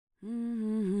Promise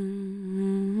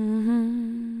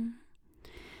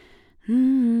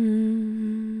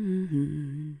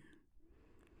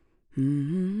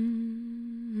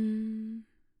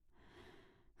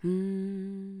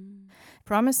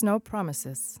No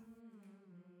Promises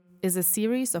is a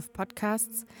series of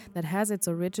podcasts that has its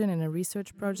origin in a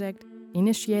research project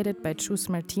initiated by Chus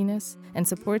Martinez and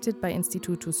supported by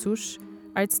Instituto SUS,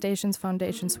 ArtStations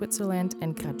Foundation Switzerland,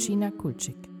 and Gracina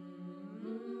Kulczyk.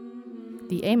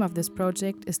 The aim of this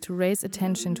project is to raise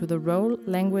attention to the role,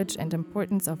 language, and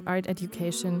importance of art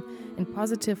education in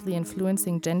positively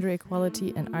influencing gender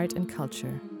equality in art and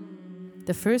culture.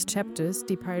 The first chapters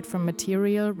depart from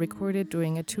material recorded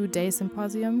during a 2-day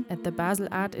symposium at the Basel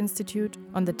Art Institute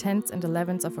on the 10th and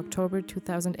 11th of October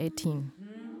 2018.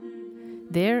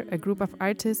 There, a group of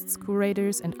artists,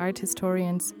 curators, and art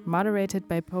historians, moderated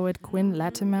by poet Quinn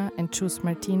Latimer and Chus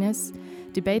Martinez,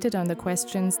 debated on the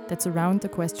questions that surround the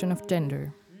question of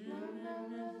gender.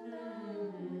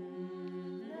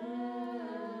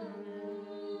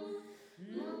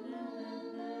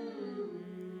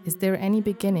 Is there any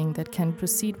beginning that can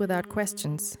proceed without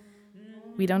questions?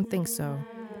 We don't think so.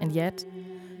 And yet,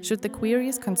 should the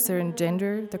queries concern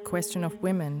gender, the question of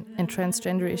women, and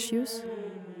transgender issues?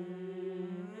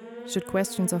 Should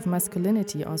questions of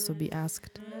masculinity also be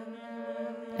asked?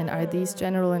 And are these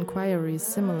general inquiries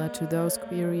similar to those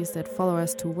queries that follow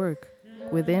us to work,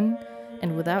 within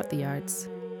and without the arts?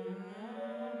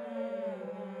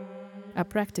 Are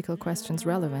practical questions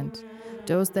relevant,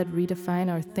 those that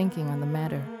redefine our thinking on the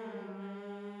matter?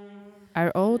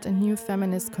 Are old and new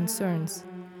feminist concerns,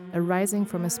 arising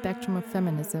from a spectrum of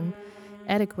feminism,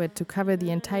 adequate to cover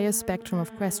the entire spectrum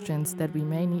of questions that we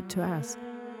may need to ask?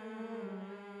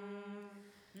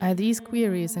 Are these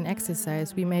queries an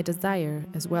exercise we may desire,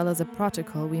 as well as a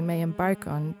protocol we may embark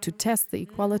on to test the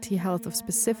equality health of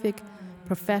specific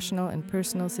professional and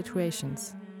personal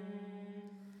situations?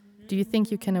 Do you think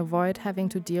you can avoid having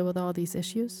to deal with all these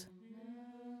issues?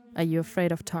 Are you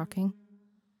afraid of talking?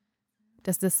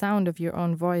 Does the sound of your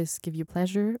own voice give you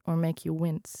pleasure or make you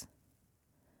wince?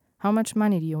 How much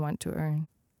money do you want to earn?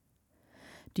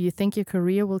 Do you think your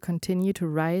career will continue to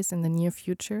rise in the near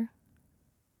future?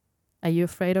 Are you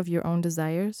afraid of your own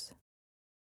desires?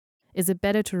 Is it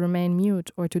better to remain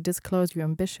mute or to disclose your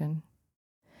ambition,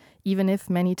 even if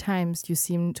many times you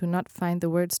seem to not find the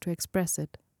words to express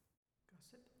it?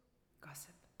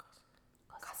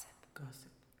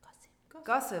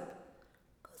 Gossip.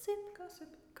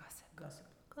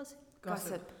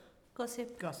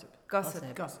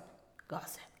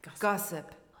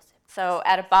 Gossip. So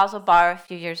at a Basel bar a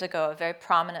few years ago, a very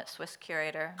prominent Swiss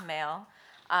curator, male,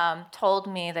 told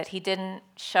me that he didn't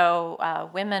show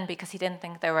women because he didn't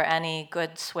think there were any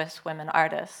good Swiss women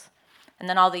artists. And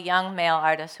then all the young male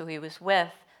artists who he was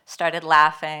with started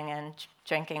laughing and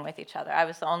drinking with each other. I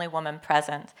was the only woman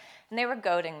present, and they were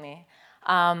goading me.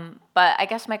 But I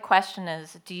guess my question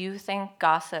is, do you think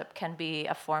gossip can be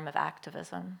a form of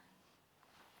activism?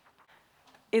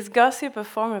 Is gossip a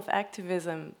form of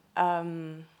activism?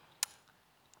 I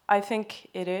think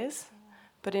it is,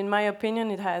 but in my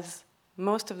opinion, it has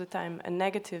most of the time a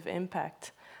negative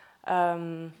impact.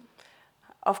 Of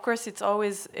course,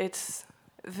 it's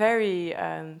very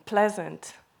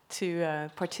pleasant to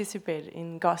participate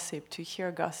in gossip, to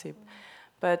hear gossip,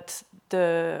 but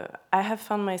I have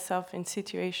found myself in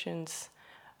situations,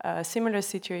 similar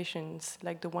situations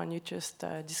like the one you just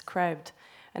described,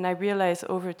 and I realized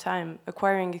over time,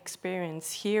 acquiring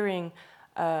experience, hearing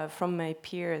from my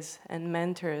peers and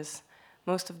mentors,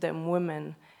 most of them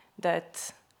women,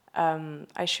 that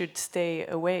I should stay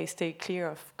clear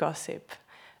of gossip,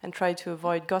 and try to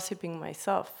avoid gossiping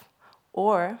myself,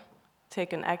 or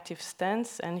take an active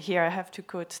stance. And here I have to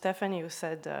quote Stephanie, who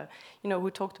said, who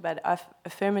talked about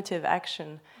affirmative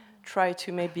action, try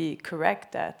to maybe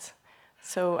correct that.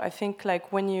 So I think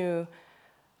like when you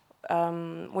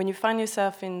find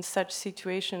yourself in such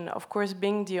situation, of course,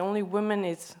 being the only woman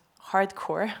is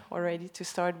hardcore already to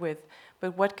start with.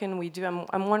 But what can we do?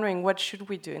 I'm wondering, what should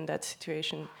we do in that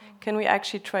situation? Can we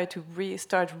actually try to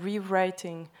start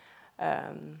rewriting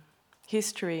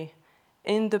history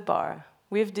in the bar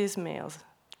with these males,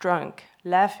 drunk,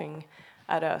 laughing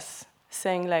at us,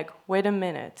 saying like, wait a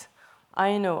minute,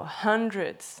 I know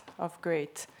hundreds of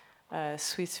great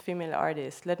Swiss female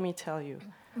artists, let me tell you.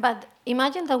 But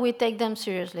imagine that we take them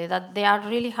seriously, that they are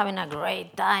really having a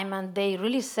great time and they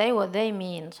really say what they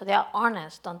mean, so they are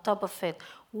honest on top of it.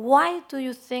 Why do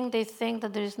you think they think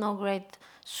that there is no great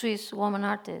Swiss woman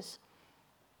artist?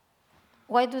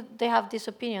 Why do they have this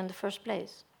opinion in the first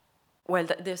place? Well,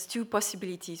 there's two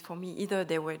possibilities for me. Either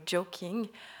they were joking,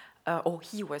 or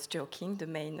he was joking,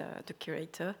 the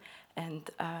curator, and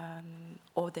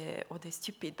or they're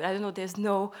stupid. But I don't know. There's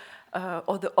no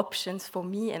other options for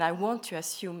me, and I want to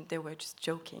assume they were just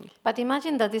joking. But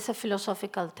imagine that it's a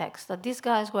philosophical text, that these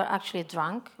guys were actually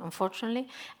drunk, unfortunately,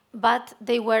 but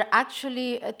they were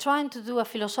actually trying to do a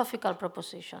philosophical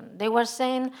proposition. They were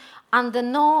saying,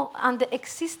 under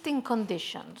existing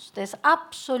conditions, there's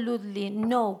absolutely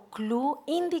no clue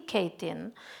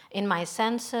indicating in my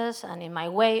senses and in my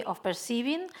way of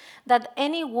perceiving that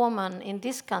any woman in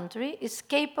this country is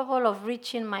capable of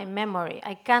reaching my memory.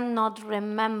 I cannot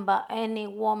remember any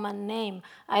woman name.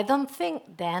 I don't think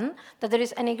then that there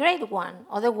is any great one.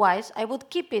 Otherwise, I would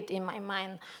keep it in my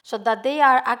mind. So that they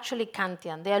are actually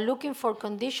Kantian. They are looking for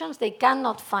conditions, they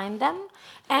cannot find them,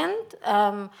 and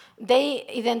they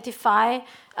identify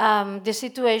the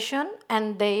situation,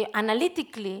 and they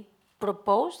analytically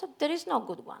propose that there is no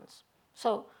good ones.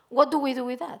 So what do we do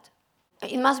with that?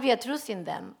 It must be a truth in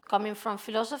them. Coming from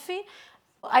philosophy,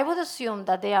 I would assume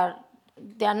that they are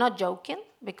not joking,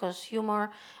 because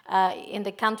humor in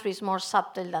the country is more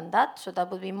subtle than that, so that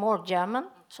would be more German,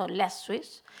 so less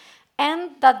Swiss,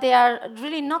 and that they are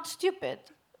really not stupid.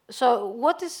 So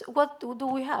what do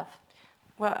we have?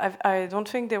 Well, I don't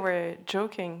think they were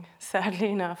joking, sadly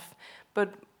enough,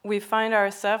 but we find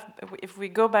ourselves, if we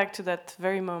go back to that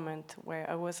very moment where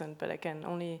I wasn't, but I can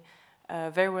only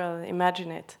very well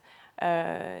imagine it,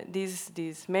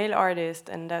 these male artists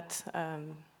and that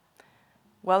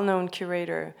well-known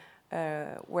curator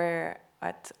were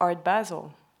at Art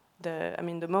Basel,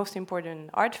 the most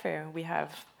important art fair we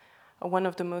have, one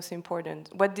of the most important.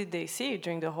 What did they see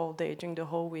during the whole day, during the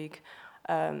whole week?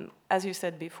 As you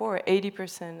said before,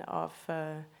 80% of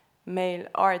male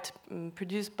art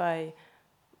produced by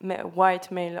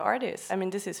white male artists. I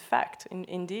mean, this is fact,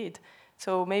 indeed.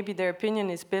 So maybe their opinion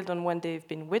is built on what they've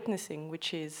been witnessing,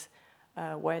 which is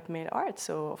white male art.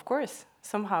 So, of course,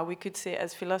 somehow we could say,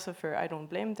 as philosopher, I don't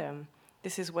blame them.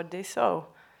 This is what they saw.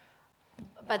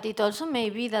 But it also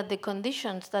may be that the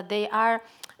conditions that they are,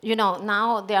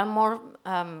 now they are more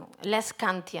less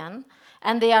Kantian,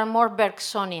 and they are more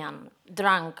Bergsonian,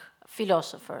 drunk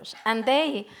philosophers. And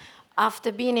they,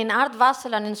 after being in Art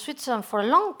Basel and in Switzerland for a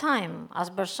long time as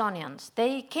Bergsonians,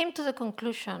 they came to the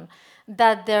conclusion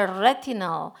that their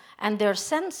retinal and their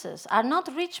senses are not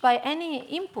reached by any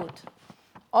input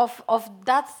of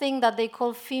that thing that they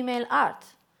call female art.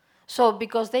 So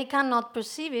because they cannot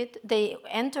perceive it, they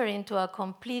enter into a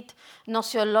complete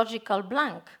gnosiological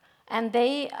blank, and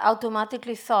they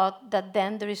automatically thought that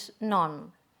then there is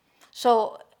none.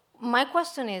 So my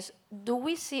question is, do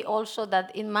we see also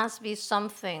that it must be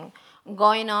something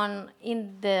going on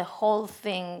in the whole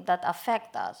thing that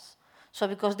affect us? So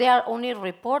because they are only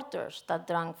reporters, that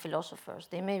drunk philosophers,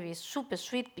 they may be super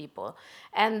sweet people,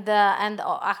 and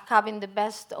are having the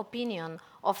best opinion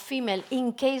of female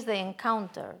in case they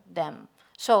encounter them.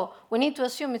 So we need to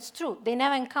assume it's true. They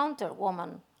never encounter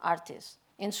woman artists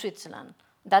in Switzerland,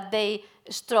 that they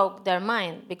stroke their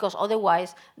mind, because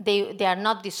otherwise they are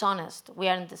not dishonest. We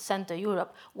are in the center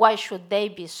Europe. Why should they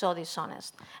be so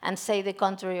dishonest and say the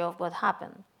contrary of what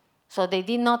happened? So they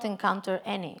did not encounter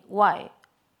any. Why?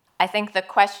 I think the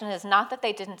question is not that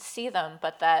they didn't see them,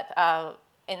 but that,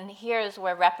 and here's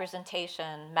where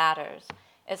representation matters,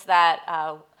 is that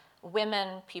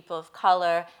women, people of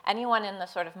color, anyone in the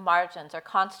sort of margins are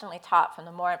constantly taught from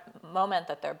the moment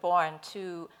that they're born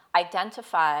to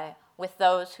identify with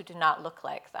those who do not look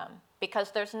like them.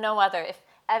 Because there's no other,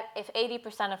 if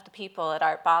 80% of the people at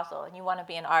Art Basel and you want to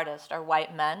be an artist are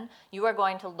white men, you are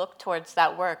going to look towards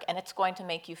that work and it's going to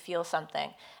make you feel something.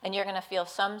 And you're going to feel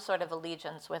some sort of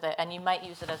allegiance with it, and you might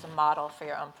use it as a model for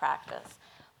your own practice.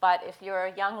 But if you're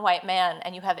a young white man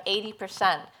and you have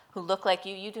 80% who look like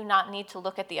you do not need to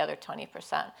look at the other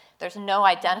 20%. There's no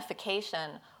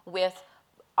identification with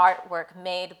artwork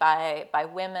made by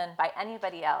women, by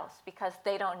anybody else, because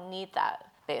they don't need that,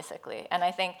 basically. And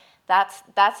I think that's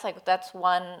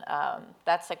one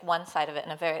side of it,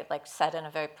 in a very, said in a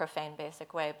very profane,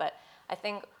 basic way. But I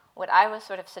think what I was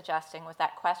sort of suggesting with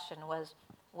that question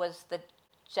was the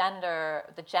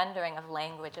gendering of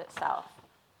language itself.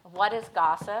 What is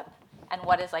gossip and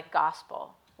what is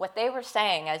gospel? What they were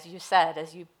saying, as you said,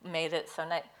 as you made it so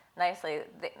nicely,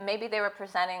 maybe they were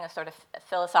presenting a sort of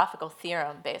philosophical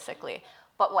theorem, basically.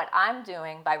 But what I'm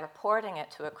doing by reporting it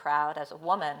to a crowd as a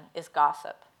woman is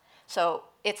gossip. So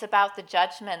it's about the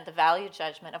judgment, the value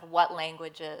judgment of what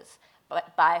language is,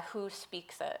 but by who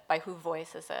speaks it, by who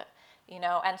voices it,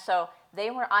 And so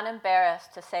they were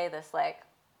unembarrassed to say this,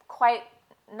 quite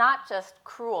not just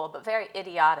cruel, but very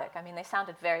idiotic. I mean, they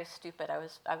sounded very stupid. I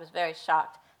was very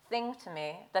shocked. Thing to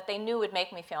me that they knew would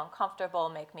make me feel uncomfortable,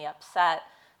 make me upset,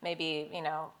 maybe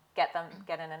get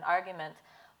in an argument.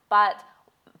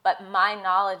 But my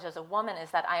knowledge as a woman is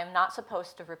that I am not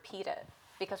supposed to repeat it.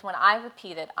 Because when I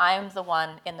repeat it, I am the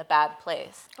one in the bad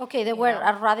place. Okay, they were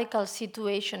a radical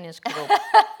situationist group.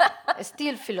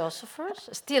 Still philosophers,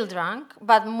 still drunk,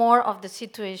 but more of the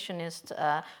situationist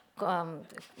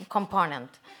component.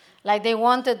 Like they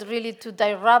wanted really to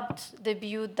disrupt the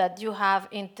view that you have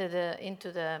into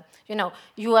the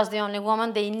you as the only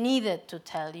woman. They needed to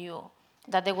tell you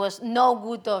that there was no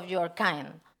good of your kind.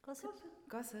 Gossip.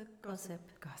 Gossip. Gossip.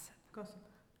 Gossip. Gossip.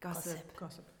 Gossip.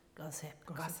 Gossip. Gossip.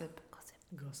 Gossip.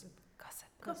 Gossip.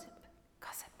 Gossip. Gossip.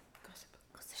 Gossip. Gossip.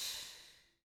 Gossip.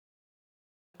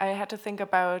 I had to think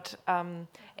about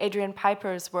Adrian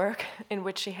Piper's work, in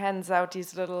which she hands out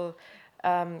these little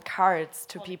cards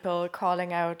to people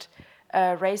calling out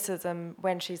racism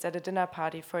when she's at a dinner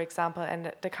party, for example.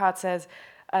 And the card says,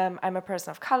 I'm a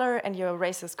person of color and your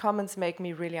racist comments make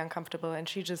me really uncomfortable. And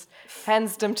she just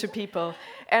hands them to people.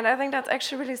 And I think that's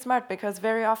actually really smart, because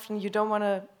very often you don't want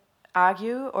to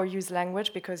argue or use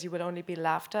language because you would only be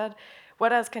laughed at.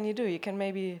 What else can you do? You can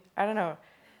maybe, I don't know,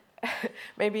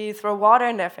 maybe throw water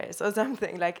in their face or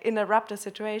something, like interrupt the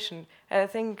situation. And I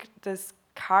think this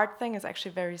card thing is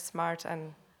actually very smart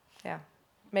and, yeah,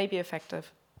 maybe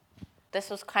effective. This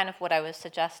was kind of what I was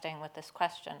suggesting with this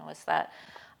question, was that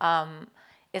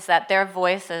is that their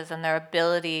voices and their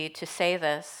ability to say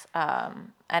this,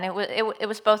 and it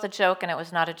was both a joke and it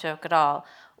was not a joke at all,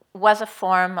 was a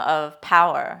form of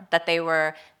power that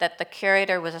the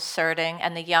curator was asserting,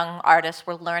 and the young artists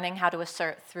were learning how to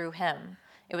assert through him.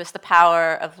 It was the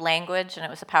power of language, and it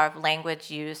was the power of language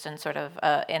used in sort of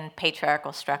in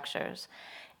patriarchal structures,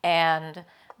 and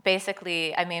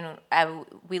basically, I mean,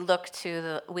 we look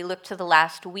to the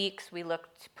last weeks. We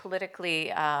looked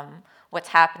politically what's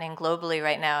happening globally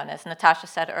right now, and as Natasha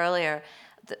said earlier,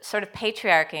 the sort of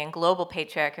patriarchy and global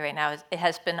patriarchy right now it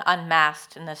has been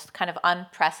unmasked in this kind of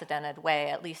unprecedented way,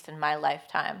 at least in my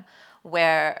lifetime,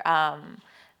 where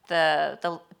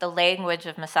the language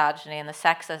of misogyny and the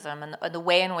sexism and the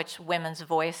way in which women's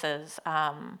voices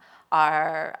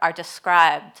are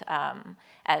described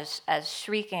as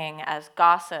shrieking, as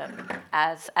gossip,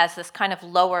 as this kind of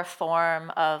lower form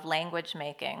of language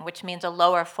making, which means a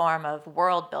lower form of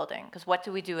world building. Because what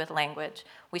do we do with language?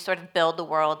 We sort of build the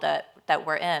world that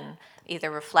we're in,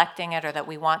 either reflecting it or that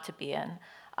we want to be in,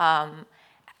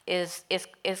 is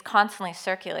constantly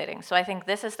circulating. So I think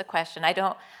this is the question.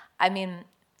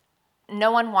 No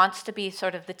one wants to be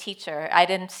sort of the teacher. I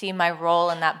didn't see my role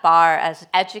in that bar as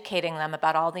educating them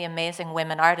about all the amazing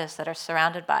women artists that are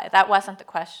surrounded by. That wasn't the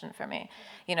question for me.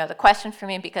 The question for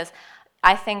me, because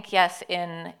I think, yes,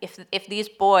 if these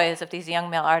boys, if these young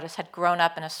male artists had grown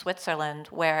up in a Switzerland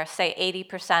where, say,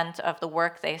 80% of the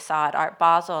work they saw at Art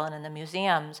Basel and in the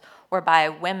museums were by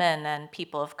women and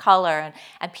people of color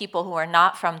and people who are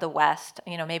not from the West,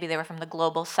 maybe they were from the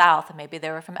global South, and maybe they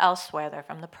were from elsewhere, they're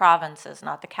from the provinces,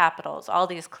 not the capitals, all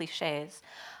these cliches.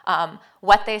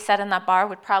 What they said in that bar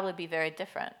would probably be very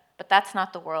different, but that's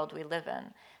not the world we live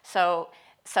in. So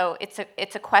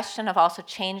it's a question of also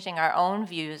changing our own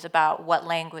views about what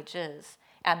language is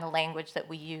and the language that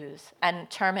we use, and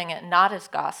terming it not as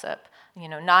gossip,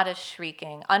 not as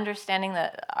shrieking, understanding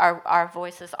that our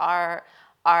voices are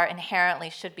inherently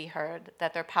should be heard,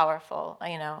 that they're powerful,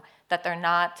 that they're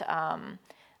not,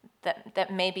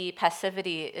 that maybe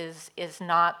passivity is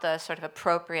not the sort of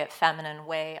appropriate feminine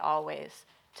way always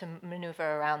to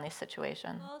maneuver around these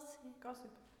situations.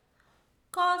 Gossip.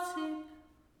 Gossip.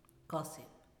 Gossip.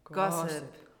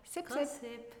 Gossip. Sip, Gossip.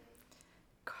 sip.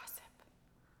 Gossip.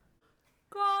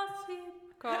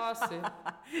 Gossip.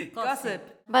 Gossip.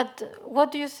 But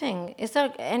what do you think? Is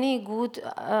there any good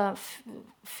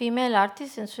female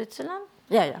artists in Switzerland?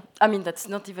 Yeah. I mean, that's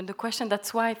not even the question.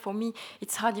 That's why, for me,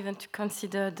 it's hard even to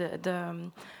consider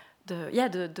the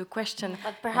question.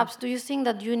 But perhaps do you think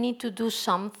that you need to do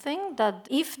something, that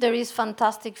if there is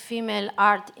fantastic female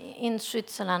art in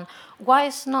Switzerland, why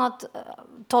is not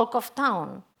talk of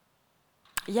town?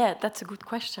 Yeah, that's a good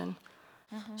question.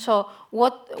 Mm-hmm. So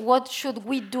what should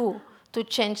we do to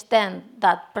change then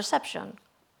that perception?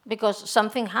 Because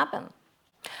something happened.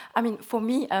 I mean, for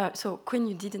me, so Quinn,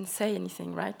 you didn't say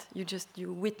anything, right?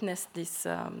 You witnessed this.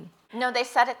 No, they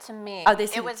said it to me. Oh, they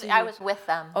said it to you. I was with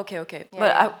them. Okay. Yeah,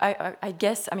 But yeah. I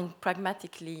guess, I mean,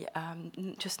 pragmatically,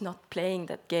 just not playing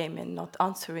that game and not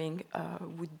answering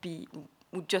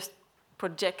would just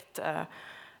project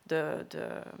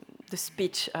the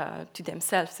speech to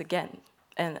themselves again.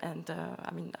 And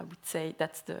I mean, I would say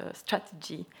that's the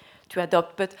strategy to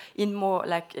adopt, but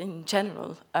in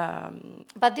general.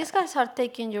 But these guys are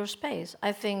taking your space.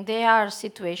 I think they are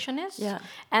situationists, Yeah.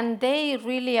 and they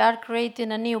really are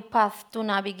creating a new path to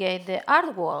navigate the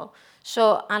art wall.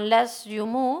 So unless you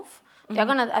move, they're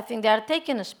gonna. I think they are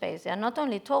taking a space. They are not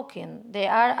only talking; they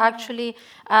are actually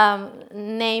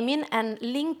naming and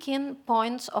linking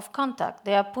points of contact.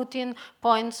 They are putting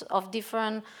points of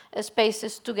different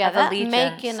spaces together,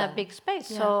 making a big space.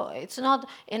 So it's not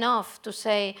enough to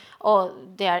say, "Oh,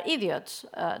 they are idiots."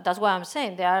 That's what I'm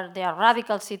saying. They are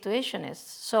radical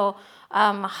situationists. So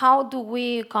how do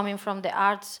we, coming from the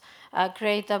arts,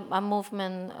 create a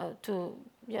movement to,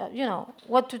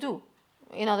 what to do?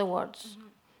 In other words.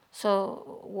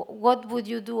 So what would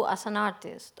you do as an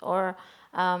artist, or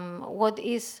what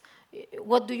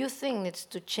do you think needs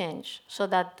to change so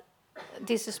that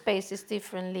this space is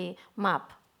differently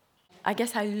mapped? I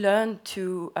guess I learned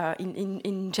to,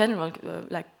 in general,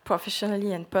 like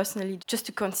professionally and personally, just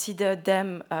to consider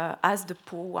them as the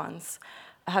poor ones,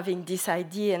 having this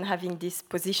idea and having this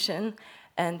position.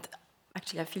 And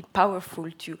actually, I feel powerful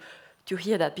to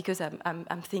hear that, because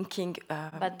I'm thinking,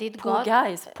 but did poor God,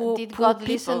 guys, poor did poor God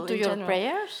listen to your general.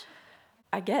 prayers?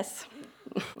 I guess.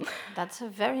 That's a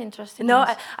very interesting. No,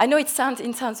 I know it sounds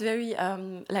very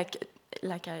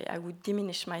like I would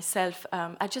diminish myself.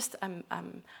 I'm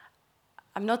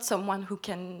not someone who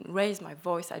can raise my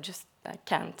voice. I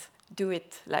can't do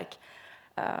it.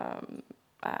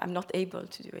 I'm not able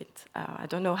to do it. I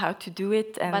don't know how to do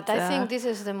it. But I think this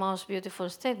is the most beautiful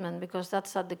statement, because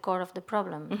that's at the core of the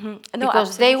problem. Mm-hmm. No,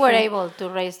 because they were absolutely. able to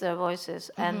raise their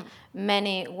voices, and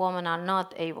many women are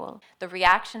not able. The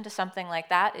reaction to something like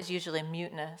that is usually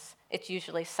muteness. It's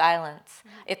usually silence.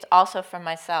 It's also from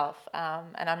myself,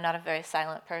 and I'm not a very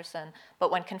silent person. But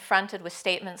when confronted with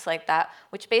statements like that,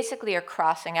 which basically are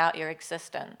crossing out your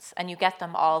existence, and you get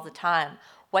them all the time,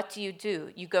 what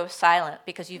do? You go silent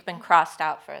because you've been crossed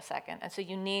out for a second. And so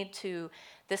you need to,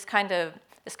 this kind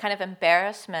of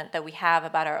embarrassment that we have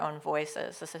about our own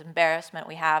voices, this embarrassment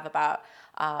we have about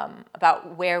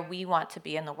where we want to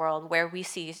be in the world, where we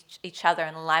see each other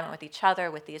in alignment with each other,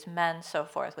 with these men, so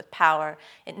forth, with power.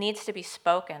 It needs to be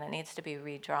spoken. It needs to be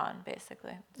redrawn,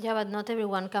 basically. Yeah, but not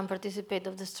everyone can participate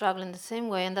of the struggle in the same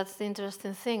way, and that's the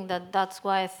interesting thing. That's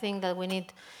why I think that we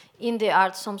need, in the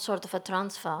arts, some sort of a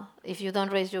transfer. If you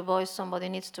don't raise your voice, somebody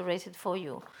needs to raise it for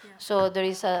you. Yeah. So there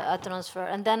is a transfer.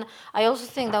 And then I also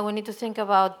think that we need to think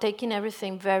about taking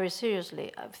everything very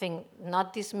seriously. I think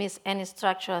not dismiss any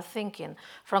structural thinking,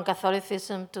 from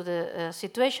Catholicism to the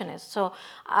situationists. So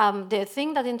the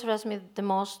thing that interests me the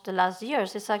most the last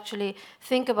years is actually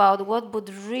think about what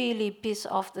would really piss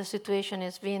off the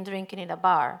situationists being drinking in a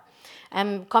bar.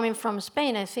 And coming from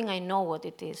Spain, I think I know what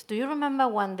it is. Do you remember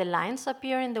when the lines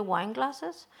appear in the wine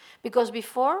glasses? Because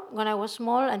before, when I was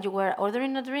small and you were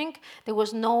ordering a drink, there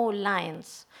was no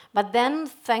lines. But then,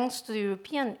 thanks to the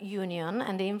European Union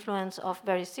and the influence of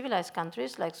very civilized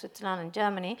countries like Switzerland and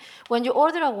Germany, when you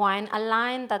order a wine, a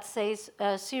line that says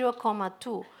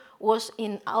 0,2 was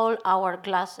in all our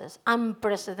glasses.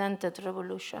 Unprecedented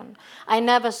revolution. I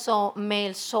never saw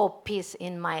male so pissed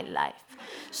in my life.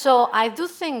 So I do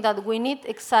think that we need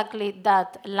exactly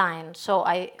that line. So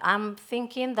I'm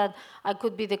thinking that I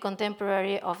could be the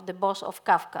contemporary of the boss of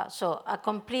Kafka. So a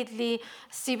completely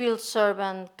civil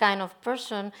servant kind of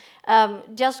person,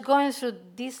 just going through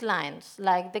these lines,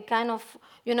 like the kind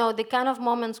of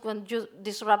moments when you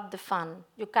disrupt the fun,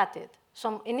 you cut it.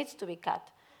 So it needs to be cut.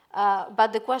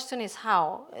 But the question is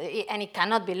how, and it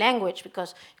cannot be language,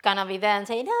 because you cannot be there and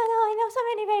say, no, I know so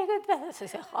many very good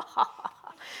verses.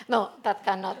 No, that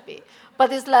cannot be.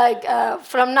 But it's like,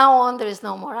 from now on, there is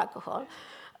no more alcohol.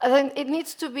 I think it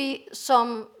needs to be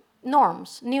some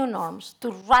norms, new norms,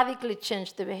 to radically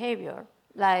change the behavior.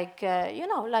 Like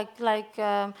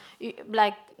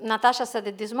Natasha said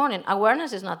it this morning,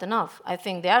 awareness is not enough. I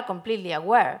think they are completely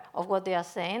aware of what they are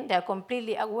saying. They are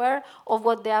completely aware of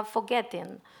what they are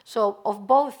forgetting. So, of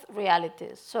both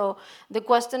realities. So, the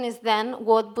question is then,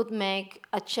 what would make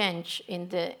a change in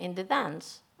the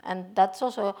dance? And that's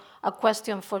also a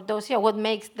question for those here. What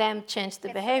makes them change the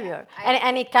behavior?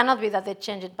 And it cannot be that they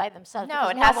change it by themselves. No,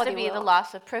 it has to be the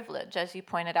loss of privilege, as you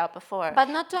pointed out before. But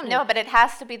not only. No, but it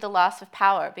has to be the loss of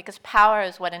power, because power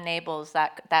is what enables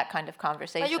that kind of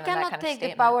conversation. But you and that cannot kind take of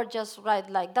the power just right.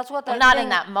 Like that's what well, I not think. in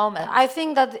that moment. I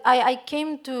think that I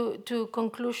came to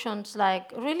conclusions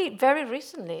like really very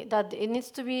recently that it needs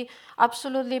to be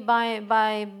absolutely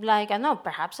by like I know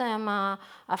perhaps I am a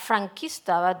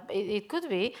Franquista, but it could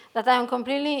be that I am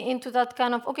completely into that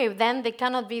kind of, okay, then there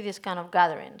cannot be this kind of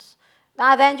gatherings.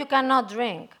 Then you cannot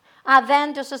drink.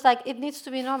 Then just like, it needs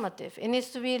to be normative. It needs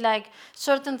to be like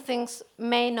certain things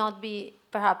may not be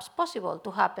perhaps possible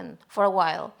to happen for a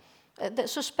while.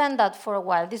 Suspend that for a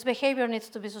while. This behavior needs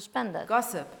to be suspended.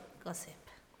 Gossip. Gossip.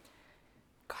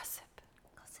 Gossip.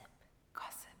 Gossip.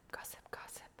 Gossip. Gossip.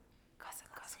 Gossip. Gossip.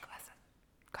 Gossip. Gossip.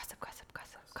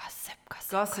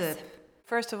 Gossip.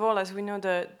 First of all, as we know,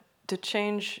 the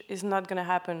change is not going to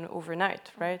happen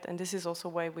overnight, right? And this is also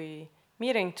why we're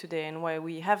meeting today and why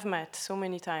we have met so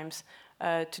many times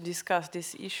to discuss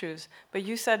these issues. But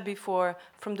you said before,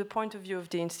 from the point of view of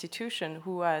the institution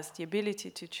who has the ability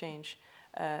to change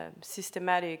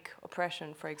systematic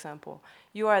oppression, for example,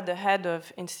 you are the head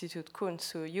of Institute Kunst,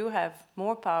 so you have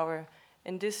more power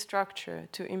in this structure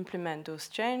to implement those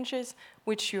changes,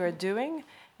 which you are doing.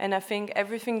 And I think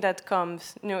everything that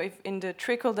comes, if in the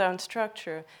trickle-down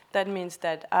structure, that means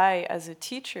that I, as a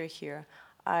teacher here,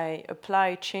 I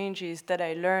apply changes that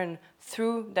I learn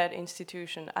through that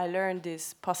institution. I learn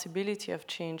this possibility of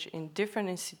change in different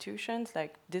institutions,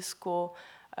 like this school,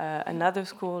 another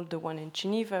school, the one in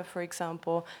Geneva, for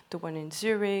example, the one in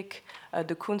Zurich,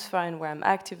 the Kunstverein, where I'm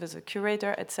active as a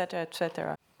curator, etc.,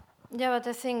 etc. Yeah, but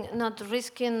I think not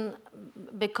risking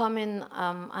becoming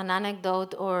an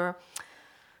anecdote or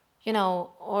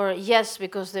or yes,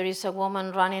 because there is a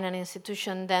woman running an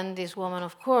institution, then this woman,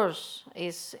 of course,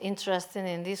 is interested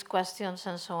in these questions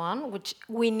and so on, which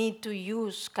we need to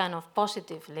use kind of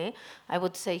positively. I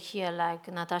would say here,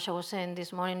 like Natasha was saying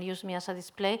this morning, use me as a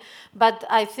display. But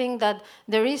I think that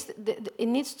it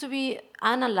needs to be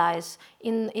analyzed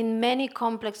in many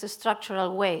complex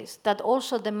structural ways that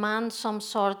also demand some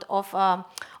sort of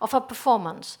a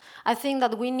performance. I think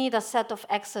that we need a set of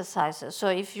exercises. So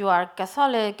if you are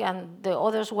Catholic and the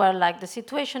others were like the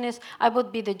situation is, I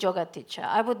would be the yoga teacher.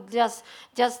 I would just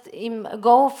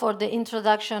go for the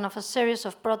introduction of a series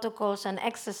of protocols and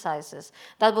exercises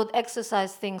that would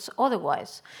exercise things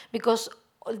otherwise. Because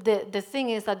the thing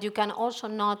is that you can also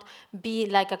not be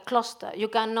like a cluster. You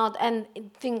cannot, and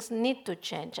things need to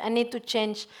change. I need to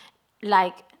change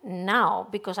like now,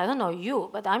 because I don't know you,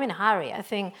 but I'm in a hurry. I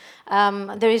think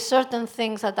there is certain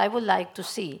things that I would like to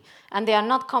see, and they are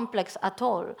not complex at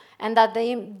all, and that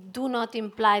they do not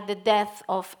imply the death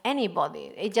of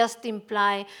anybody. It just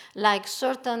imply like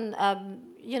certain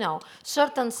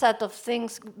certain set of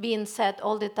things being said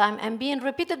all the time and being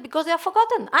repeated because they are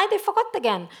forgotten. They forgot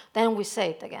again. Then we say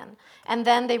it again. And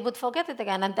then they would forget it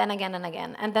again, and then again and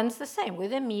again. And then it's the same with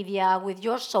the media, with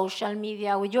your social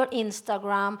media, with your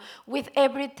Instagram, with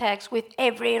every text, with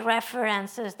every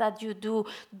references that you do.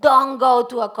 Don't go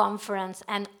to a conference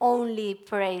and only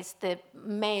praise the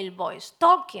male voice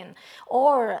talking.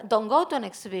 Or don't go to an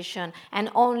exhibition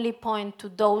and only point to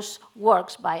those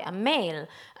works by a male.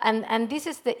 And this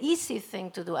is the easy thing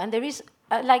to do. And there is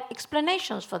like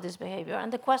explanations for this behavior.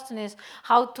 And the question is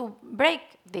how to break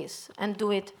this and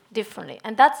do it differently.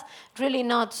 And that's really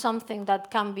not something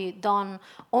that can be done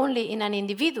only in an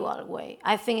individual way.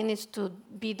 I think it needs to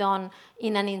be done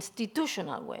in an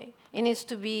institutional way. It needs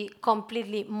to be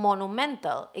completely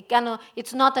monumental.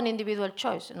 It's not an individual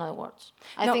choice, in other words.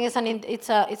 I think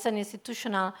it's an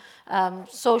institutional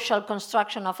social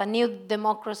construction of a new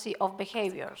democracy of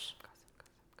behaviors.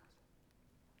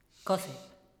 Gossip.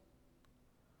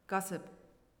 Gossip.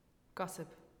 Gossip.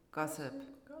 Gossip.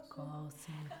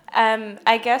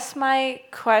 I guess my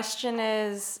question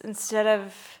is, instead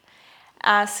of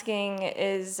asking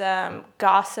is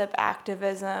gossip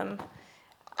activism,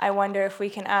 I wonder if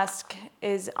we can ask,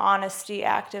 is honesty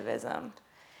activism?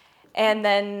 And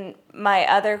then my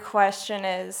other question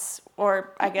is,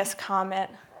 or I guess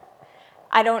comment,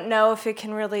 I don't know if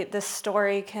this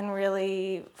story can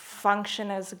really function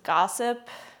as gossip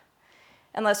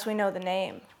unless we know the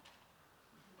name.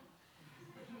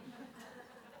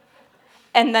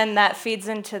 And then that feeds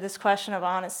into this question of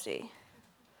honesty,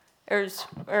 or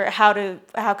how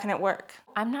can it work?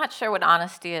 I'm not sure what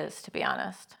honesty is, to be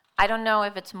honest. I don't know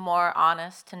if it's more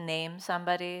honest to name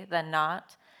somebody than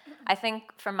not. I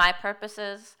think for my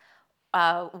purposes,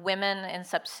 women in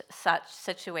such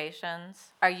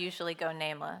situations are usually go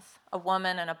nameless. A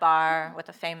woman in a bar with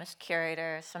a famous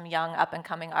curator, some young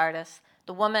up-and-coming artist.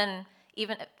 The woman,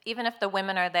 even if the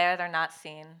women are there, they're not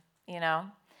seen,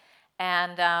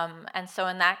 And so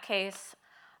in that case,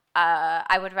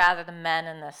 I would rather the men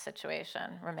in this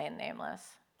situation remain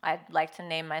nameless. I'd like to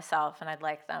name myself, and I'd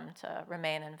like them to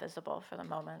remain invisible for the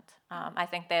moment. I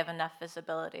think they have enough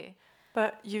visibility.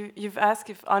 But you've asked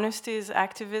if honesty is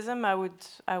activism. I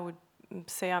would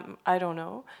say I don't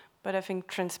know, but I think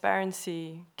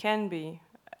transparency can be.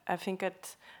 I think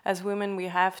as women we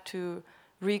have to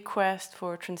request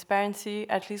for transparency,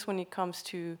 at least when it comes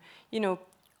to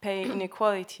pay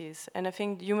inequalities. And I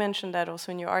think you mentioned that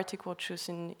also in your article, Chus,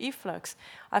 in eFlux.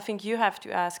 I think you have to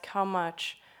ask how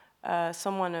much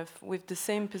someone with the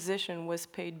same position was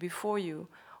paid before you,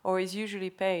 or is usually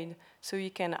paid, so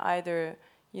you can either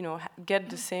get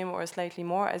the same or slightly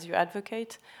more as you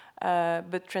advocate.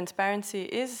 But transparency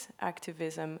is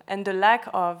activism, and the lack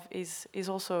of is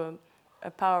also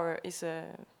a power is a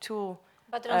tool.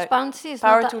 But transparency is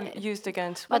power not tool used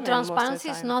against but women most of the transparency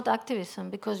is time. not activism,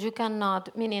 because you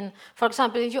cannot, meaning, for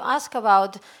example, if you ask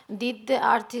about did the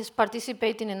artist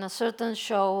participating in a certain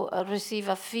show receive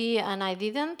a fee and I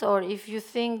didn't, or if you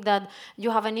think that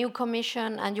you have a new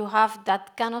commission and you have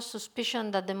that kind of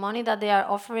suspicion that the money that they are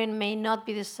offering may not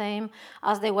be the same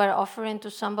as they were offering to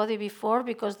somebody before,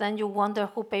 because then you wonder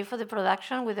who paid for the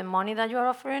production with the money that you are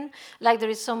offering, like there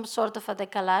is some sort of a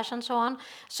decalage and so on.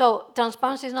 So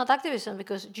transparency is not activism,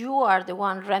 because you are the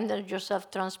one rendered yourself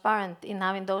transparent in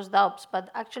having those doubts, but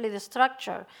actually the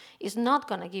structure is not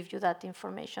going to give you that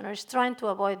information, or is trying to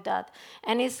avoid that,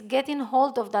 and it's getting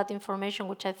hold of that information,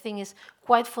 which I think is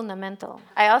quite fundamental.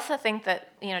 I also think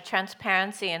that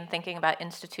transparency and thinking about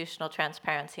institutional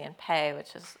transparency and pay,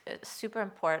 which is super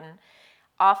important.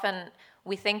 Often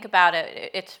we think about it,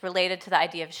 it's related to the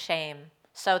idea of shame.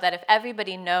 So that if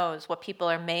everybody knows what people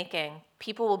are making,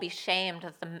 people will be shamed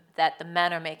that the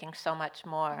men are making so much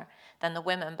more than the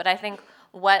women. But I think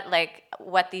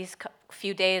what these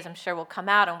few days I'm sure will come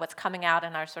out, and what's coming out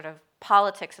in our sort of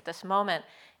politics at this moment,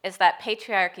 is that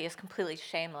patriarchy is completely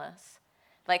shameless.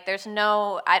 Like there's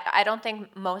no, I don't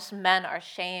think most men are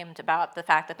shamed about the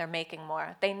fact that they're making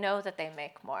more. They know that they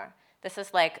make more. This is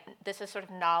sort of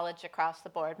knowledge across the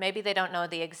board. Maybe they don't know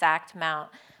the exact amount,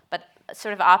 but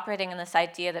sort of operating in this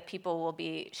idea that people will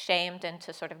be shamed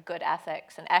into sort of good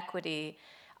ethics and equity,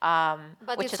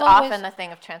 which is often a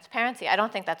thing of transparency. I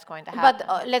don't think that's going to happen.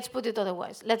 But let's put it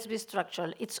otherwise. Let's be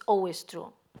structural. It's always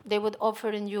true. They would offer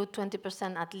in you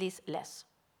 20% at least less.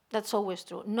 That's always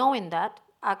true. Knowing that,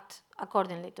 act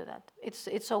accordingly to that.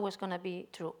 It's always going to be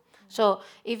true. So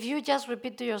if you just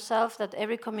repeat to yourself that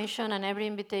every commission and every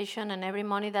invitation and every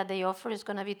money that they offer is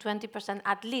going to be 20%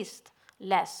 at least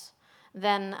less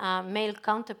than a male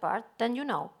counterpart, then you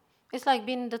know. It's like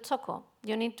being the Tsoko.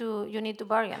 You need to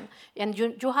bargain. And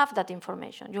you have that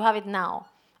information. You have it now.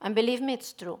 And believe me,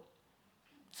 it's true.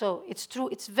 So it's true,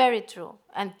 it's very true.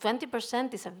 And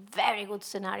 20% is a very good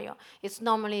scenario. It's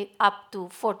normally up to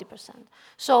 40%.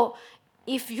 So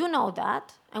if you know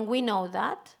that, and we know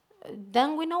that,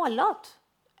 then we know a lot.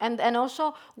 And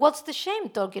also, what's the shame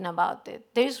talking about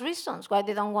it? There is reasons why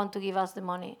they don't want to give us the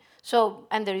money. So,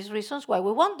 and there is reasons why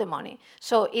we want the money.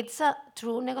 So it's a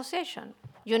true negotiation.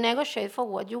 You negotiate for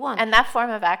what you want. And that form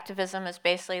of activism is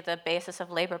basically the basis of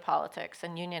labor politics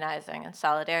and unionizing and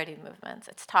solidarity movements.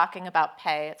 It's talking about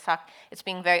pay. It's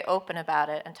being very open about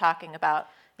it and talking about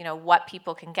what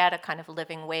people can get, a kind of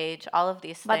living wage, all of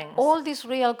these things. But all these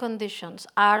real conditions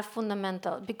are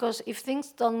fundamental, because if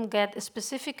things don't get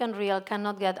specific and real,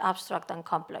 cannot get abstract and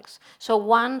complex. So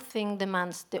one thing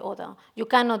demands the other. You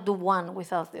cannot do one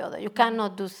without the other. You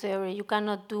cannot do theory, you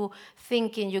cannot do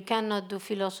thinking, you cannot do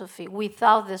philosophy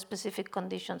without the specific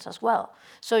conditions as well.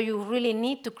 So you really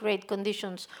need to create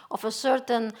conditions of a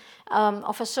certain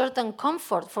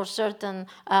comfort for certain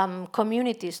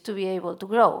communities to be able to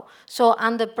grow. So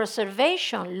under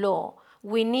preservation law,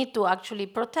 we need to actually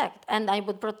protect. And I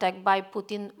would protect by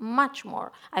putting much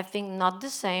more. I think not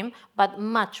the same, but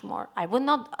much more. I would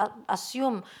not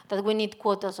assume that we need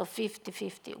quotas of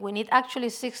 50-50. We need actually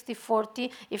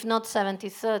 60-40, if not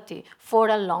 70-30, for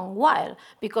a long while.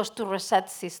 Because to reset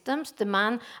systems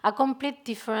demand a complete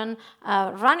different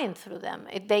running through them.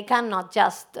 They cannot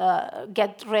just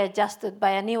get readjusted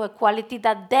by a new equality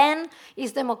that then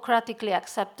is democratically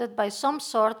accepted by some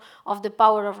sort of the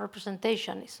power of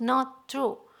representation. It's not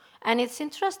true. And it's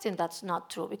interesting that's not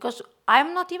true, because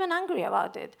I'm not even angry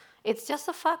about it. It's just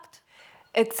a fact.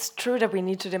 It's true that we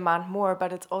need to demand more,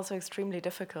 but it's also extremely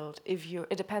difficult.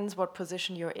 It depends what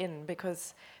position you're in,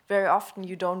 because very often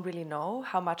you don't really know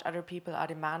how much other people are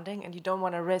demanding, and you don't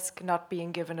want to risk not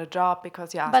being given a job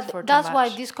because you asked for too much. But that's why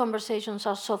these conversations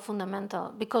are so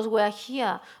fundamental, because we are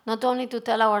here not only to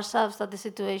tell ourselves that the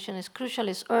situation is crucial,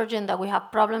 it's urgent, that we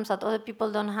have problems that other people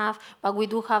don't have, but we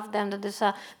do have them, that there's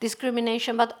a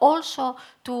discrimination, but also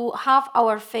to have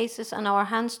our faces and our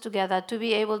hands together to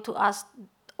be able to ask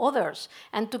others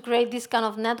and to create this kind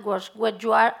of networks where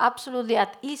you are absolutely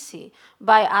at ease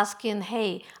by asking,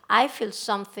 hey, I feel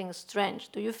something strange.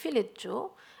 Do you feel it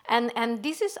too? And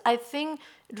this is, I think,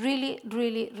 really,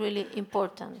 really, really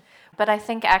important. But I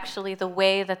think actually the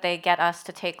way that they get us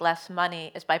to take less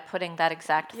money is by putting that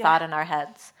exact thought in our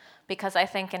heads. Because I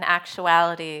think in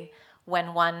actuality,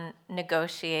 when one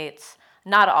negotiates,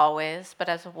 not always, but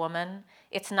as a woman,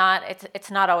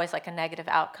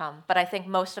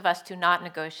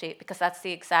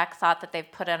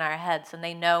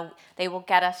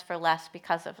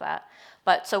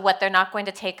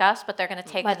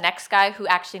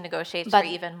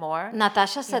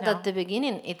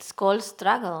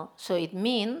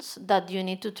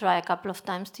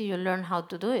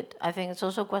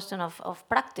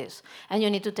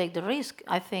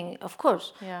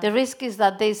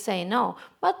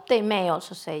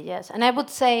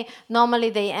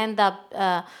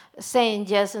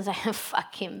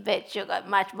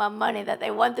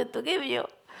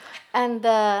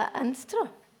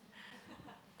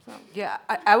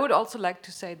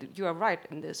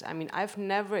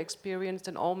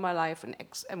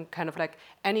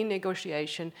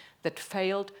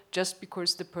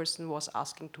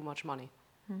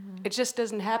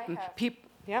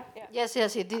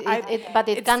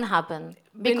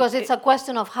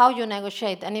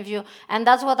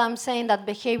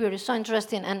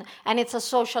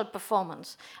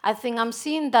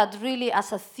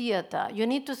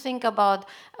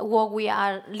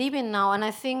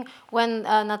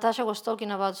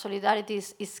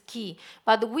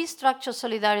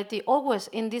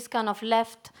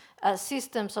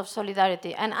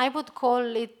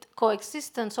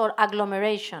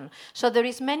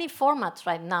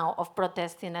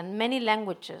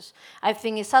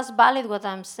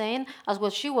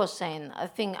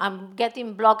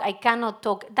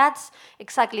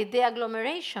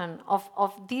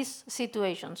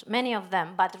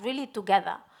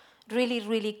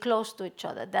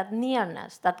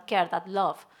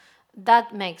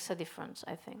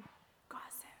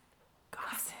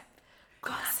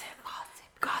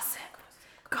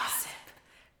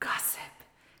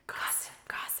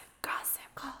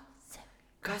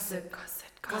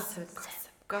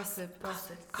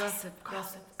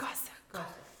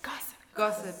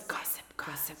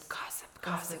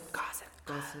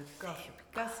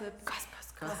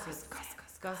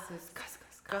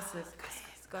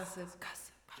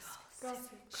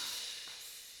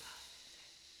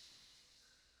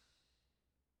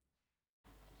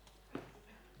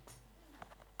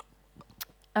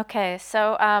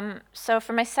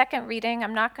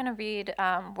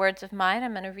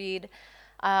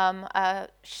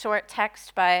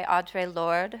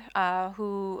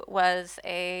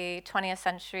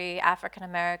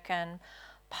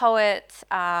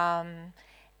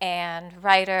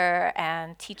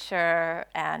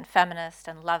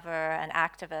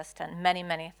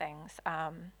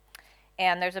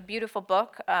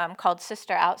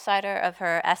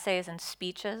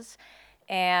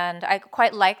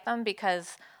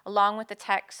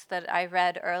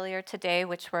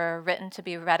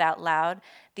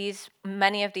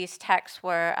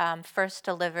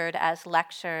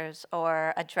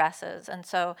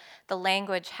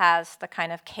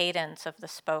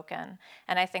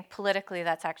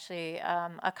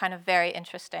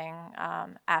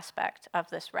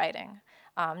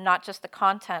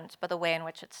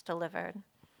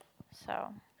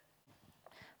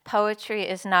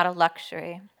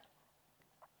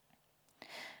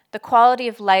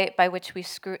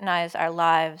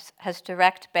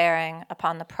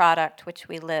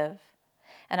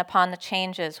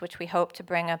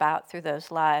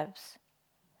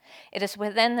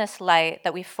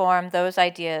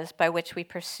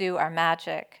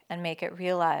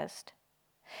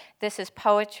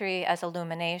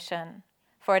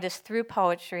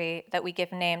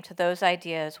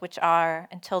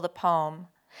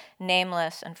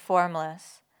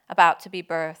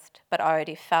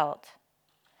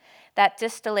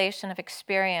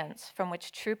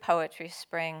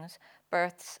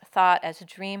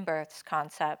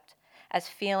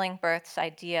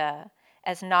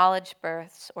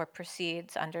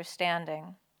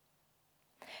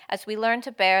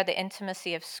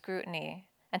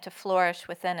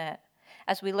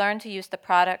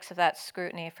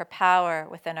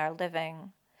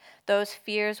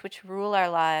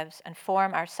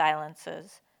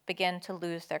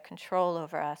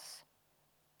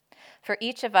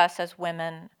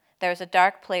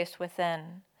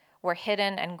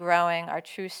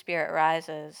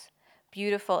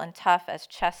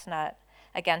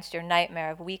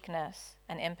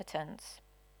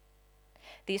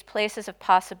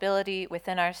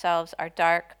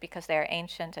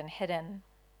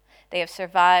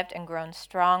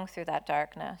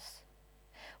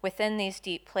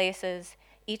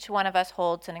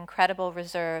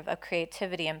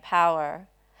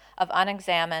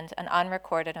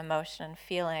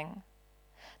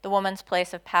 The woman's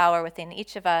place of power within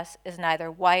each of us is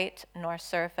neither white nor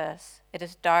surface. It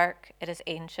is dark, it is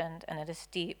ancient, and it is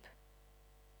deep.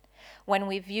 When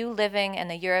we view living in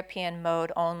the European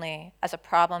mode only as a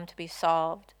problem to be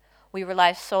solved, we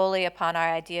rely solely upon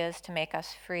our ideas to make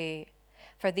us free,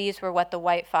 for these were what the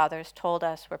white fathers told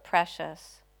us were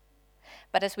precious.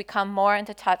 But as we come more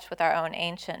into touch with our own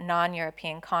ancient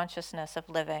non-European consciousness of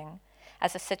living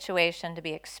as a situation to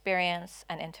be experienced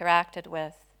and interacted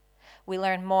with, we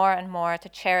learn more and more to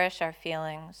cherish our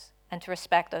feelings and to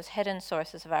respect those hidden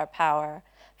sources of our power,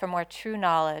 for more true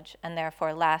knowledge and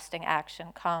therefore lasting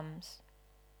action comes.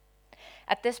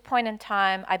 At this point in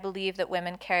time, I believe that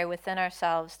women carry within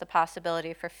ourselves the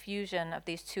possibility for fusion of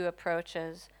these two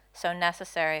approaches so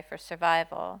necessary for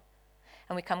survival,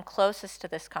 and we come closest to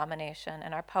this combination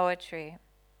in our poetry.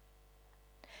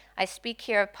 I speak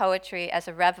here of poetry as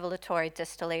a revelatory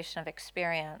distillation of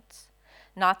experience,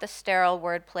 not the sterile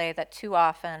wordplay that too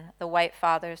often the white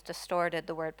fathers distorted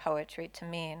the word poetry to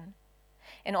mean,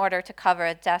 in order to cover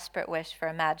a desperate wish for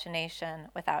imagination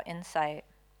without insight.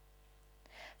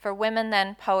 For women,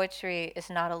 then, poetry is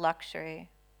not a luxury.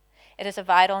 It is a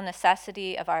vital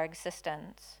necessity of our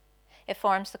existence. It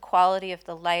forms the quality of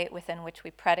the light within which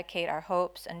we predicate our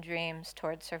hopes and dreams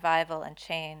toward survival and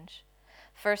change,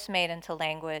 first made into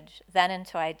language, then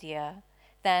into idea,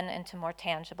 then into more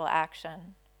tangible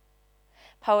action.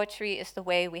 Poetry is the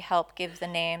way we help give the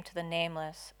name to the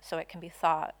nameless so it can be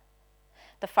thought.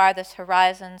 The farthest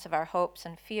horizons of our hopes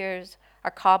and fears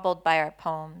are cobbled by our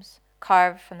poems,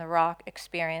 carved from the rock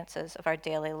experiences of our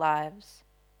daily lives.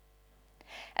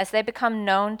 As they become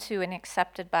known to and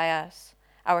accepted by us,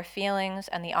 our feelings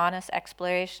and the honest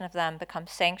exploration of them become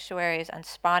sanctuaries and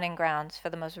spawning grounds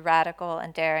for the most radical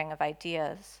and daring of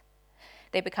ideas.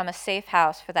 They become a safe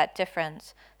house for that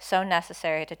difference so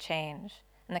necessary to change,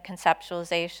 and the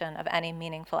conceptualization of any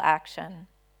meaningful action.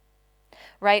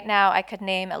 Right now, I could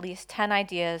name at least 10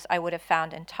 ideas I would have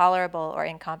found intolerable or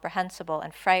incomprehensible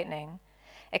and frightening,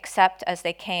 except as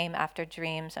they came after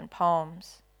dreams and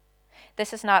poems.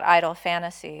 This is not idle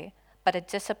fantasy, but a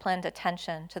disciplined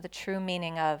attention to the true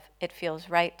meaning of "it feels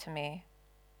right to me."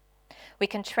 We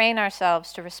can train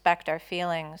ourselves to respect our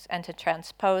feelings and to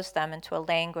transpose them into a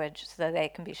language so that they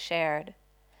can be shared.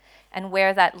 And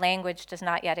where that language does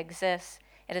not yet exist,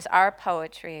 it is our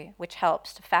poetry which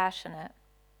helps to fashion it.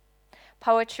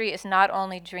 Poetry is not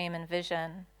only dream and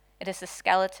vision, it is the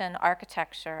skeleton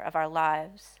architecture of our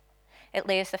lives. It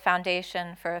lays the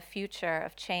foundation for a future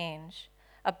of change,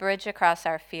 a bridge across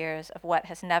our fears of what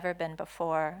has never been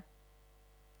before.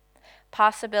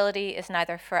 Possibility is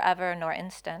neither forever nor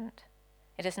instant.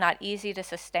 It is not easy to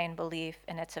sustain belief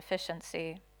in its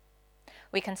efficiency.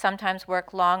 We can sometimes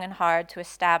work long and hard to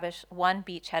establish one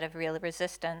beachhead of real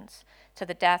resistance to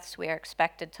the deaths we are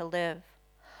expected to live,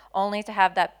 only to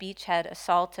have that beachhead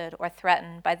assaulted or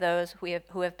threatened by those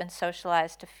who have been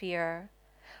socialized to fear,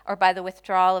 or by the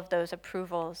withdrawal of those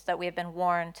approvals that we have been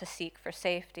warned to seek for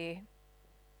safety.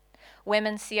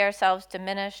 Women see ourselves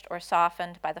diminished or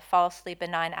softened by the falsely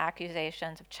benign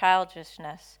accusations of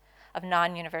childishness, of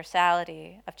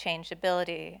non-universality, of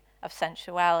changeability, of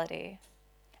sensuality.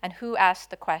 And who asks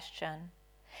the question,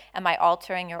 am I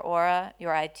altering your aura,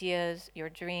 your ideas, your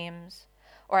dreams,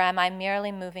 or am I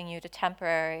merely moving you to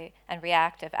temporary and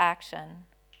reactive action?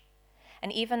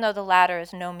 And even though the latter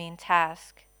is no mean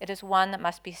task, it is one that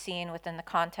must be seen within the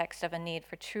context of a need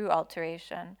for true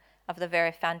alteration of the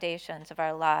very foundations of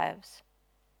our lives.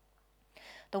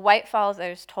 The white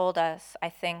fathers told us, I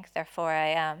think, therefore I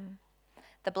am.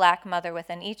 The black mother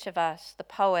within each of us, the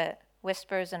poet,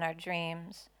 whispers in our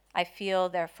dreams, I feel,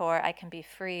 therefore I can be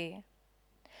free.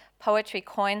 Poetry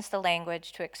coins the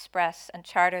language to express and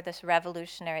charter this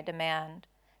revolutionary demand,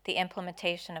 the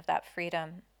implementation of that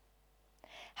freedom.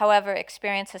 However,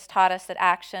 experience has taught us that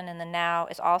action in the now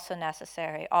is also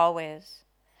necessary, always.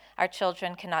 Our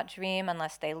children cannot dream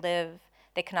unless they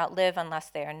cannot live unless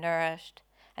they are nourished,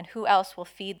 and who else will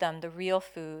feed them the real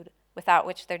food without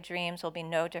which their dreams will be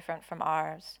no different from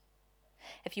ours?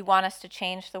 If you want us to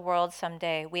change the world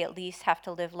someday, we at least have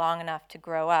to live long enough to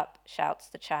grow up, shouts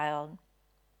the child.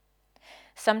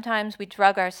 Sometimes we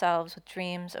drug ourselves with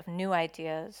dreams of new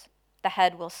ideas. The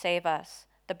head will save us.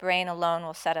 The brain alone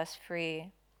will set us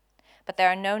free. But there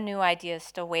are no new ideas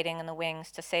still waiting in the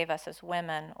wings to save us as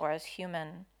women or as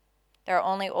human. There are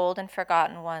only old and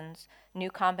forgotten ones, new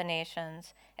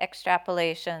combinations,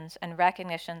 extrapolations, and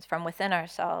recognitions from within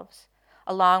ourselves,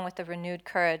 along with the renewed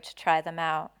courage to try them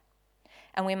out.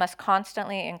 And we must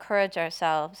constantly encourage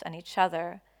ourselves and each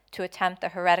other to attempt the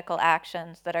heretical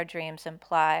actions that our dreams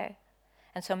imply,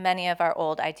 and so many of our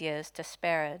old ideas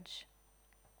disparage.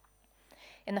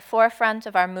 In the forefront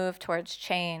of our move towards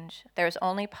change, there is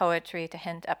only poetry to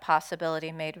hint at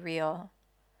possibility made real.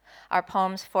 Our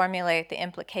poems formulate the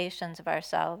implications of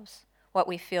ourselves, what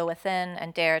we feel within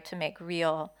and dare to make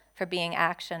real for being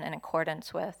action in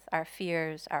accordance with our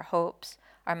fears, our hopes,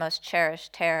 our most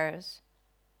cherished terrors.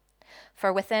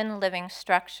 For within living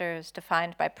structures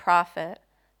defined by profit,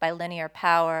 by linear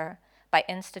power, by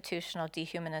institutional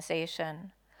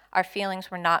dehumanization, our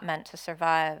feelings were not meant to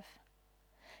survive.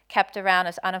 Kept around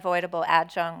as unavoidable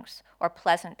adjuncts or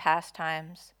pleasant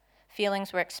pastimes,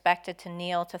 feelings were expected to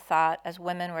kneel to thought as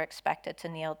women were expected to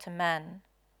kneel to men.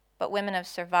 But women have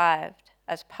survived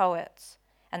as poets,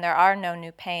 and there are no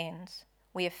new pains.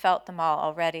 We have felt them all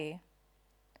already.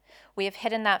 We have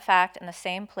hidden that fact in the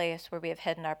same place where we have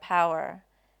hidden our power.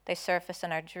 They surface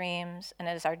in our dreams, and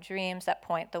it is our dreams that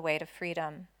point the way to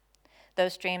freedom.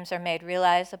 Those dreams are made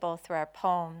realizable through our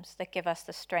poems that give us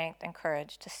the strength and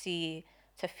courage to see,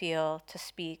 to feel, to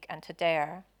speak, and to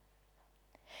dare.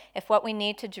 If what we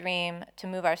need to dream to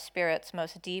move our spirits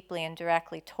most deeply and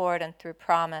directly toward and through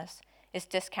promise is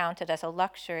discounted as a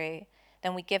luxury,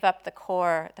 then we give up the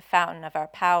core, the fountain of our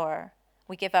power.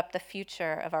 We give up the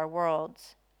future of our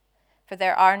worlds. For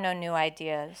there are no new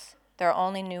ideas. There are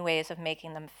only new ways of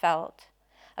making them felt,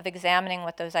 of examining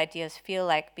what those ideas feel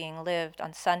like being lived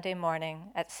on Sunday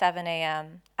morning at 7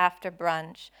 a.m., after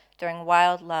brunch, during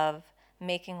wild love,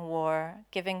 making war,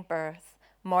 giving birth,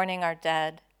 mourning our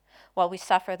dead, while we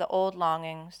suffer the old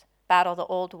longings, battle the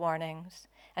old warnings,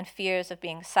 and fears of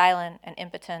being silent and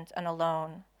impotent and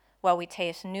alone, while we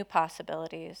taste new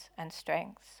possibilities and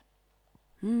strengths.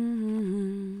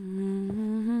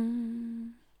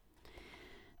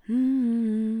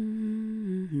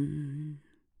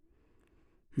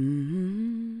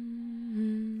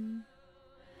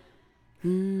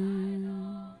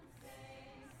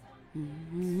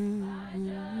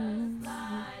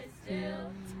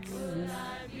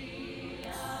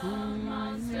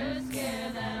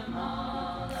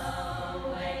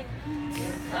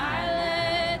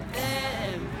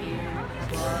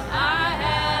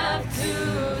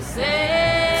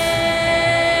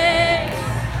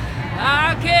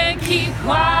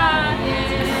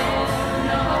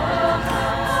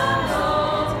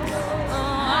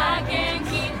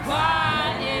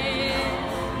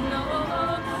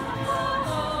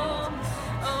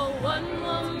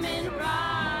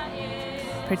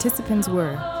 Participants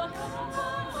were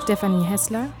Stefanie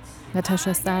Hessler,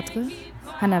 Natascha Sadre,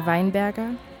 Hanna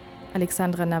Weinberger,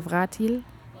 Alexandra Navratil,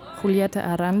 Julieta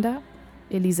Aranda,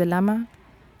 Elise Lammer,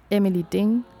 Emily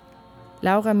Ding,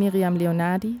 Laura Miriam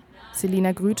Leonardi,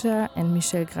 Selina Grüter and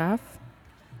Michelle Graf,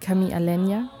 Camille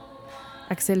Alenia,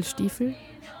 Axel Stiefel,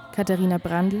 Katharina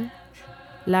Brandl,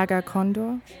 Laga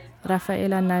Condor,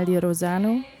 Rafaela Naldi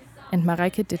Rosano, and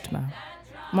Mareike Dittmar.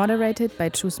 Moderated by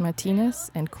Chus Martinez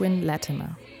and Quinn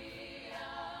Latimer.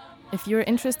 If you're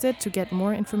interested to get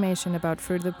more information about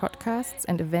further podcasts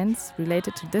and events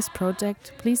related to this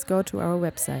project, please go to our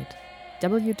website,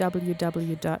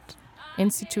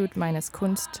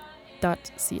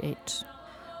 www.institut-kunst.ch,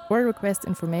 or request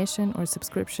information or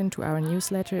subscription to our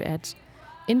newsletter at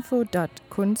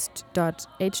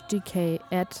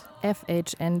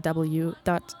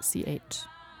info.kunst.hdk@fhnw.ch.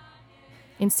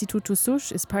 Institut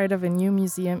Tusush is part of a new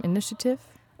museum initiative,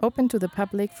 open to the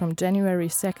public from January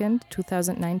 2nd,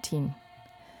 2019.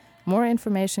 More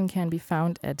information can be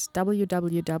found at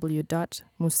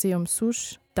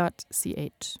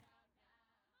www.museumsush.ch.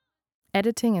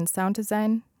 Editing and sound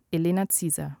design, Elena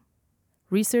Zieser.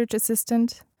 Research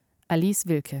assistant, Alice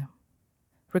Wilke.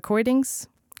 Recordings,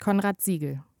 Konrad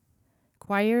Siegel.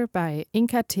 Choir by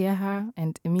Inka Terha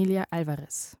and Emilia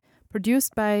Alvarez.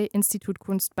 Produced by Institut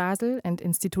Kunst Basel and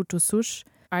Institut Tusush,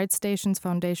 ArtStations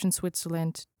Foundation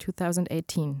Switzerland,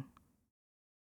 2018.